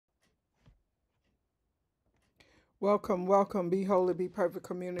Welcome, welcome. Be holy, be perfect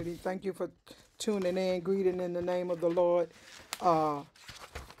community. Thank you for tuning in. Greeting in the name of the Lord. Uh,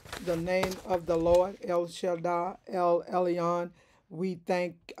 the name of the Lord, El Shaddai, El Elyon. We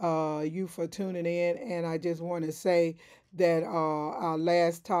thank you for tuning in. And I just want to say that our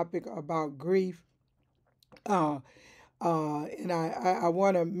last topic about grief, uh, and I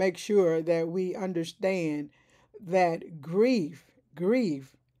want to make sure that we understand that grief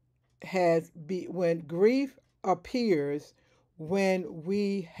when grief appears when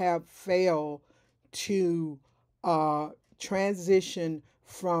we have failed to uh, transition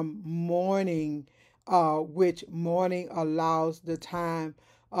from mourning, which mourning allows the time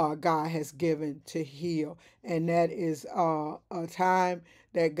God has given to heal. And that is a time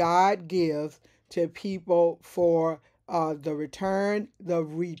that God gives to people for the return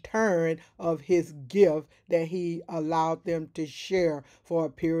of his gift that he allowed them to share for a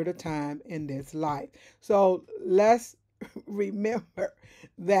period of time in this life. So let's remember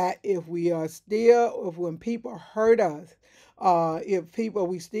that if when people hurt us,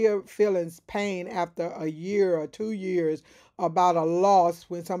 we still feeling pain after a year or 2 years about a loss,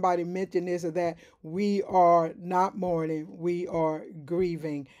 when somebody mentioned this or that, we are not mourning, we are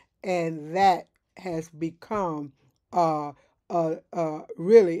grieving. And that has become uh,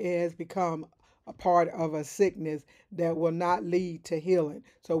 really it has become a part of a sickness that will not lead to healing.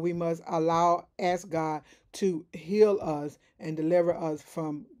 So we must ask God to heal us and deliver us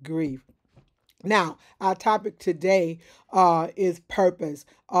from grief. Now, our topic today is purpose,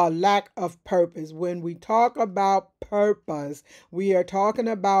 lack of purpose. When we talk about purpose, we are talking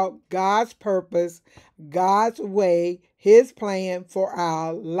about God's purpose, God's way, his plan for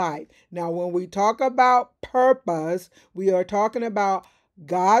our life. Now, when we talk about purpose, we are talking about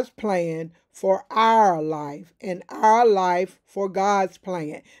God's plan for our life and our life for God's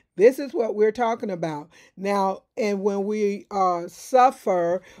plan. This is what we're talking about. Now, and when we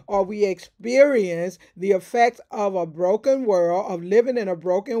suffer or we experience the effects of a broken world, of living in a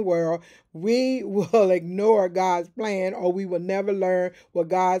broken world, we will ignore God's plan, or we will never learn what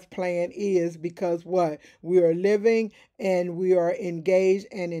God's plan is, because what? We are living and we are engaged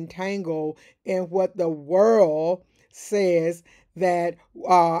and entangled in what the world says that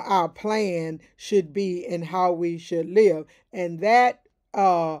our plan should be and how we should live. And that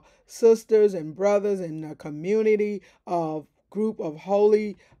sisters and brothers in the community of group of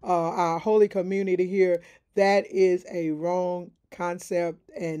our holy community here, that is a wrong concept,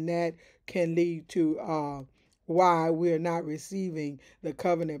 and that can lead to why we are not receiving the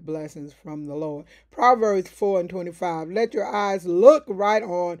covenant blessings from the Lord. Proverbs 4:25. Let your eyes look right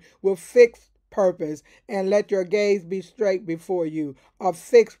on with fixed purpose, and let your gaze be straight before you. A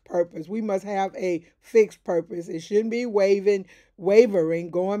fixed purpose. We must have a fixed purpose. It shouldn't be wavering,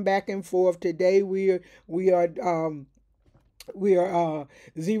 going back and forth. Today we are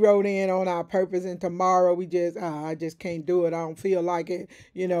zeroed in on our purpose, and tomorrow I just can't do it, I don't feel like it,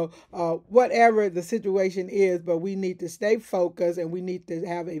 whatever the situation is. But we need to stay focused, and we need to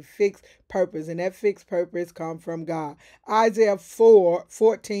have a fixed purpose, and that fixed purpose comes from God. Isaiah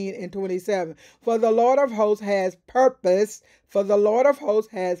 4:14 and 27. For the Lord of hosts has purpose,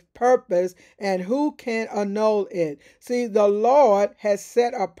 and who can annul it? See, the Lord has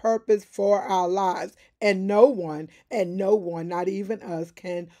set a purpose for our lives, and no one, not even us,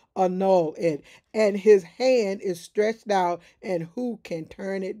 can annul it. And his hand is stretched out, and who can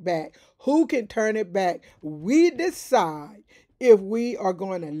turn it back? Who can turn it back? We decide if we are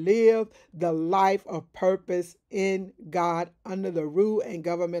going to live the life of purpose in God, under the rule and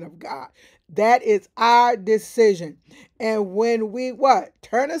government of God. That is our decision. And when we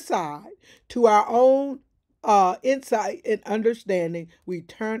turn aside to our own insight and understanding, we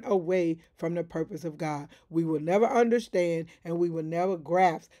turn away from the purpose of God. We will never understand, and we will never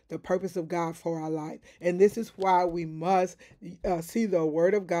grasp the purpose of God for our life. And this is why we must see the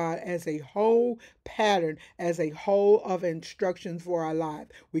Word of God as a whole pattern, as a whole of instructions for our life.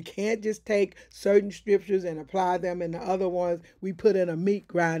 We can't just take certain scriptures and apply them, and the other ones we put in a meat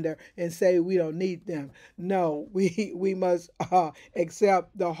grinder and say we don't need them. No, we must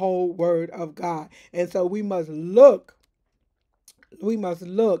accept the whole Word of God. And so we must look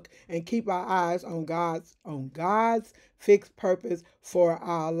and keep our eyes on God's fixed purpose for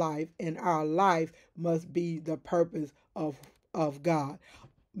our life, and our life must be the purpose of God.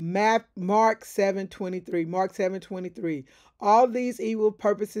 Mark 7:23. Mark 7:23. All these evil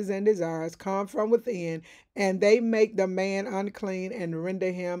purposes and desires come from within, and they make the man unclean and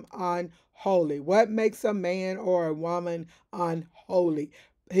render him unholy. What makes a man or a woman unholy?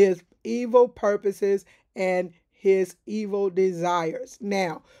 His evil purposes and his evil desires.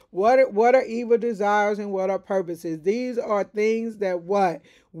 Now, what are evil desires and what are purposes? These are things that what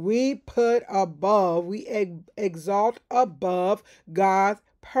we put above, we exalt above God's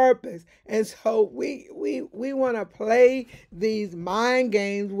purpose. And so we want to play these mind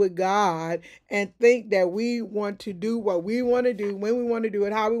games with God and think that we want to do what we want to do, when we want to do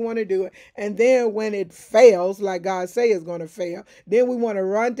it, how we want to do it. And then when it fails, like God say is going to fail, then we want to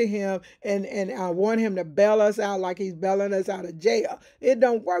run to him and want him to bail us out like he's bailing us out of jail. It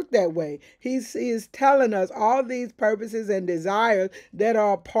don't work that way. He's telling us all these purposes and desires that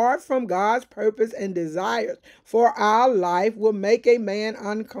are apart from God's purpose and desires for our life will make a man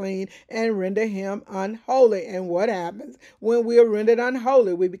unclean and render him unholy. And what happens when we are rendered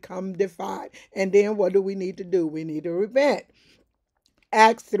unholy? We become defiled. And then what do we need to do? We need to repent.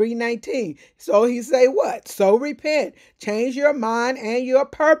 Acts 3:19. So he say what? So repent. Change your mind and your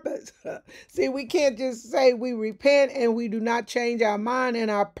purpose. See, we can't just say we repent and we do not change our mind and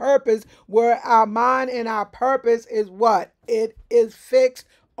our purpose, where our mind and our purpose is what? It is fixed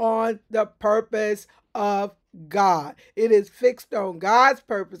on the purpose of God. It is fixed on God's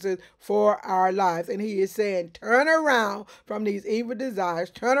purposes for our lives. And he is saying, turn around from these evil desires,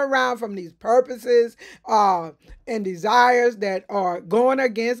 turn around from these purposes and desires that are going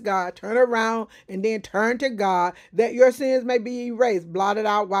against God. Turn around and then turn to God, that your sins may be erased, blotted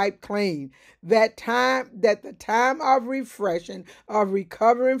out, wiped clean. That the time of refreshing, of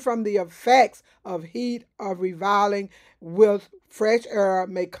recovering from the effects of heat, of reviling with fresh air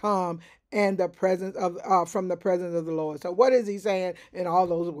may come, and the presence of from the presence of the Lord. So what is he saying in all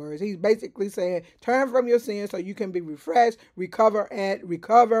those words? He's basically saying, turn from your sins so you can be refreshed, recover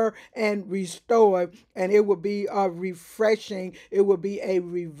and restore, and it will be a refreshing, it will be a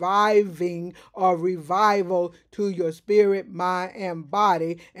reviving or revival to your spirit, mind, and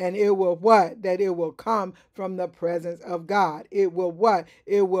body. And it will what? That it will come from the presence of God. It will what?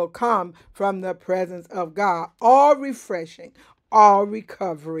 It will come from the presence of God. All refreshing, all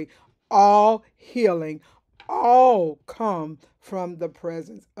recovery, all healing, all come from the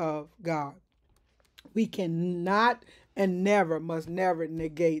presence of God. We cannot and must never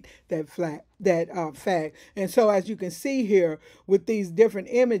negate that fact. And so, as you can see here with these different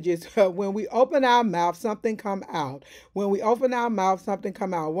images, when we open our mouth, something come out. When we open our mouth, something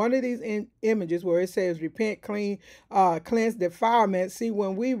come out. One of these images where it says repent, cleanse, defilement. See,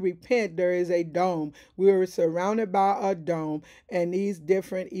 when we repent, there is a dome. We are surrounded by a dome, and these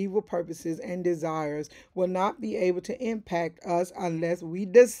different evil purposes and desires will not be able to impact us unless we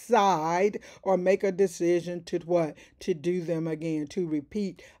decide or make a decision to what? To do them again, to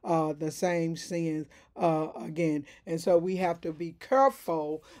repeat the same sins again. And so we have to be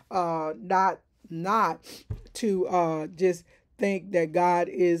careful not to just think that God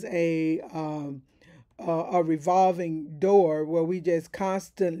is a revolving door where we just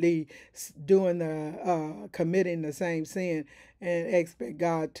constantly doing committing the same sin and expect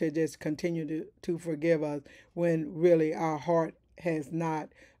God to just continue to forgive us, when really our heart has not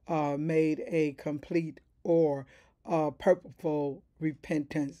made a complete or purposeful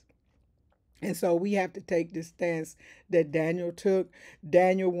repentance. And so we have to take the stance that Daniel took.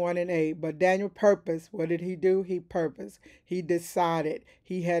 Daniel 1:8. But Daniel purposed. What did he do? He purposed. He decided.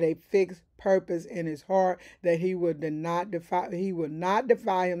 He had a fixed purpose in his heart that he would not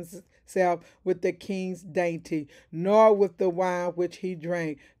defy himself with the king's dainty, nor with the wine which he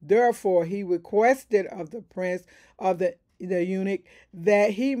drank. Therefore he requested of the prince of the eunuch that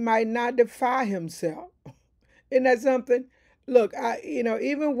he might not defy himself. Isn't that something? Look,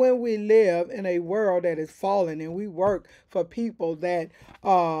 even when we live in a world that is fallen and we work for people that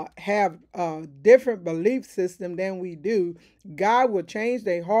have a different belief system than we do, God will change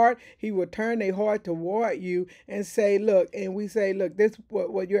their heart. He will turn their heart toward you and say, look, and we say, look, this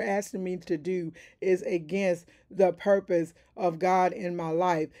what you're asking me to do is against the purpose of God in my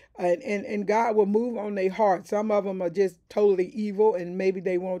life. And God will move on their heart. Some of them are just totally evil and maybe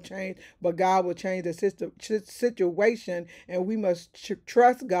they won't change, but God will change the situation, and we must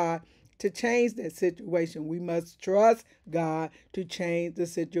trust God to change that situation. We must trust God to change the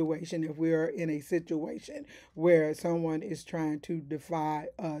situation if we are in a situation where someone is trying to defy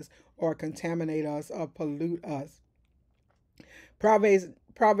us or contaminate us or pollute us. Proverbs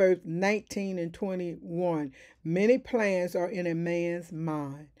 19:21. Many plans are in a man's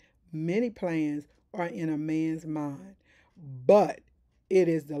mind. Many plans are in a man's mind, but it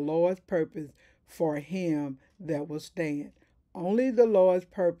is the Lord's purpose for him that will stand. Only the Lord's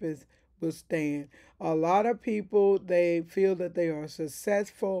purpose will stand. A lot of people, they feel that they are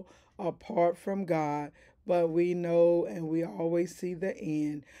successful apart from God, but we know and we always see the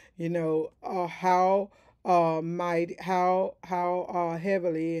end. How mighty, how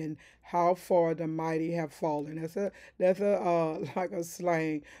heavily and how far the mighty have fallen. That's a like a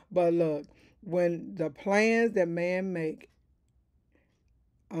slang. But look, when the plans that man make,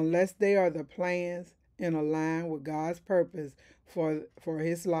 unless they are the plans in a line with God's purpose for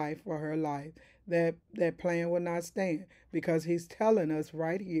his life, for her life, that plan will not stand, because he's telling us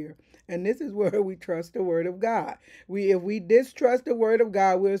right here. And this is where we trust the word of God. If we distrust the word of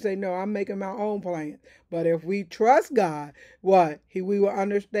God, we'll say, no, I'm making my own plan. But if we trust God, we will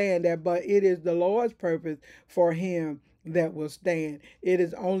understand that, but it is the Lord's purpose for him that will stand. It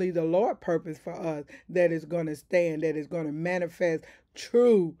is only the Lord's purpose for us that is going to stand, that is going to manifest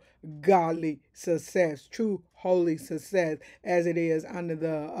true godly success, true holy success, as it is under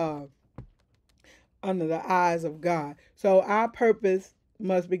the eyes of God. So our purpose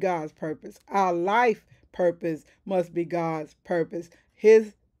must be God's purpose. Our life purpose must be God's purpose.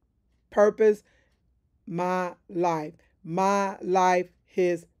 His purpose, my life. My life,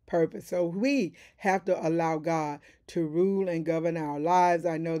 his purpose. So we have to allow God to rule and govern our lives.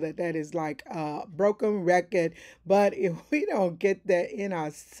 I know that is like a broken record, but if we don't get that in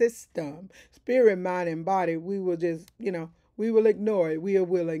our system, spirit, mind, and body, we will just, we will ignore it. We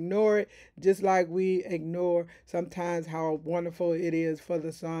will ignore it, just like we ignore sometimes how wonderful it is for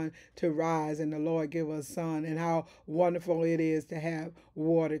the sun to rise and the Lord give us sun, and how wonderful it is to have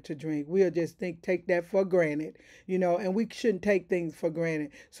water to drink. We'll just take that for granted, and we shouldn't take things for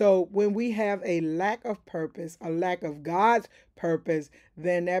granted. So when we have a lack of purpose, a lack of God's purpose,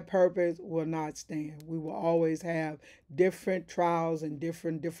 then that purpose will not stand. We will always have different trials and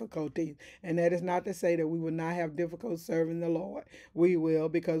different difficulties. And that is not to say that we will not have difficult serving the Lord. We will,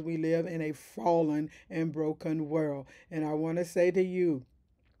 because we live in a fallen and broken world. And I want to say to you,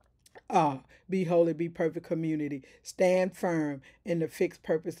 be holy, be perfect community. Stand firm in the fixed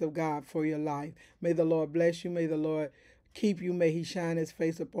purpose of God for your life. May the Lord bless you. May the Lord keep you. May he shine his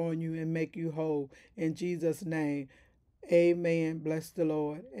face upon you and make you whole. In Jesus' name, amen. Bless the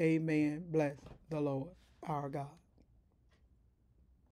Lord. Amen. Bless the Lord, our God.